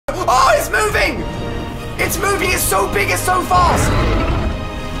it's moving! It's moving, it's so big, it's so fast!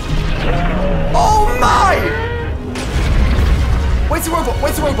 Oh my! Where's the robot?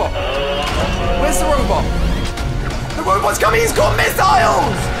 Where's the robot? Where's the robot? The robot's coming, he's got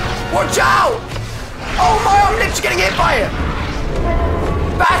missiles! Watch out! Oh my, I'm literally getting hit by it!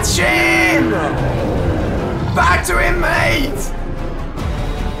 Bash him! Batter him, mate!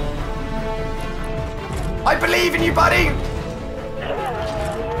 I believe in you, buddy!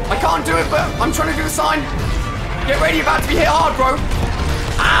 I can't do it, but I'm trying to do a sign. Get ready, you're about to be hit hard, bro.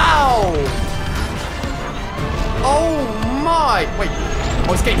 Ow! Oh my! Wait,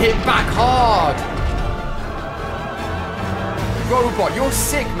 I was getting hit back hard. Robot, you're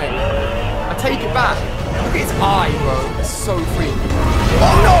sick, mate. I take it back. Look at his eye, bro. It's so freaky.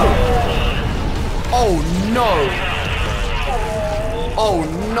 Oh no! Oh no! Oh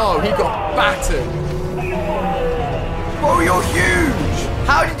no, he got battered. Bro, you're huge!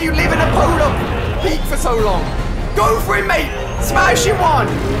 How did you live in a polar peak for so long? Go for it, mate! Smash him one!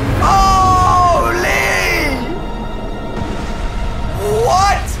 Holy!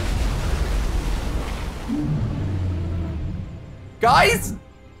 What? Guys?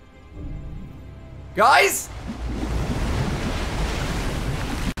 Guys?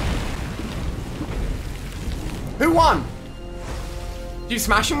 Who won? Did you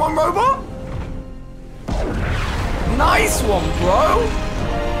smash him one, robot? Nice one, bro.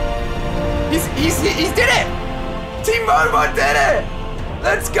 He's did it. Team Robot did it.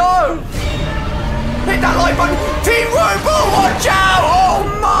 Let's go. Hit that like button. Team Robot, watch out. Oh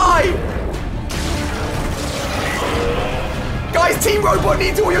my. Guys, Team Robot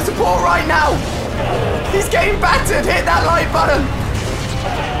needs all your support right now. He's getting battered. Hit that like button.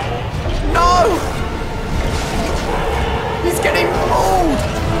 No. He's getting mauled.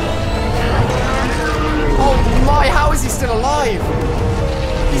 Oh my, how is he still alive?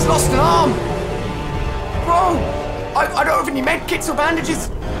 He's lost an arm. Bro, I don't have any med kits or bandages.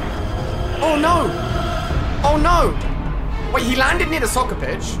 Oh no. Oh no. Wait, he landed near the soccer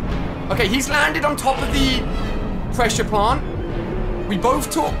pitch. Okay, he's landed on top of the pressure plant. We both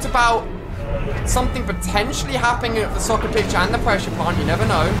talked about something potentially happening at the soccer pitch and the pressure plant. You never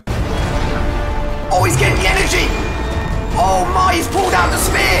know. Oh, he's getting the energy. Oh my, he's pulled out the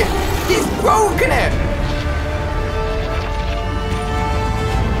spear. He's broken it.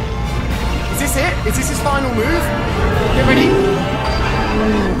 Is this it? Is this his final move? Get ready.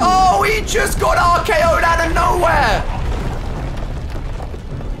 Oh, he just got RKO'd out of nowhere.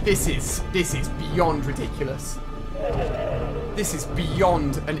 This is beyond ridiculous. This is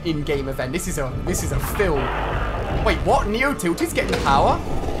beyond an in-game event. This is a film. Wait, what? Neo Tilt is getting power?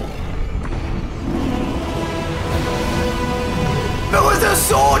 There was a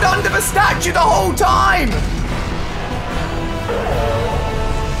sword under the statue the whole time!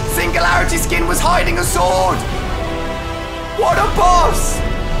 Singularity Skin was hiding a sword! What a boss!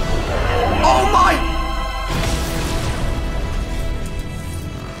 Oh my!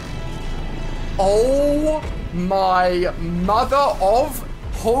 Oh my mother of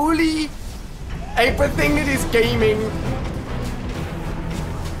holy everything that is gaming.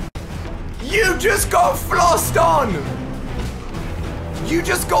 You just got flossed on! You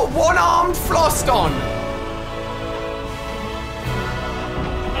just got one-armed flossed on!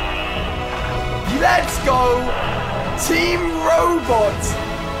 Let's go! Team Robot!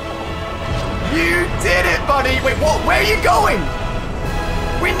 You did it, buddy! Wait, what? Where are you going?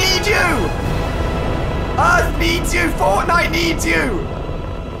 We need you! Earth needs you! Fortnite needs you!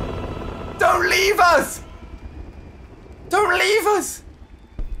 Don't leave us! Don't leave us!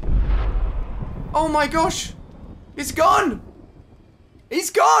 Oh my gosh! He's gone! He's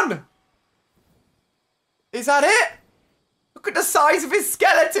gone! Is that it? Look at the size of his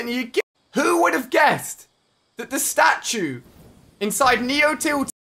skeleton! Who would have guessed that the statue inside Neo Tilt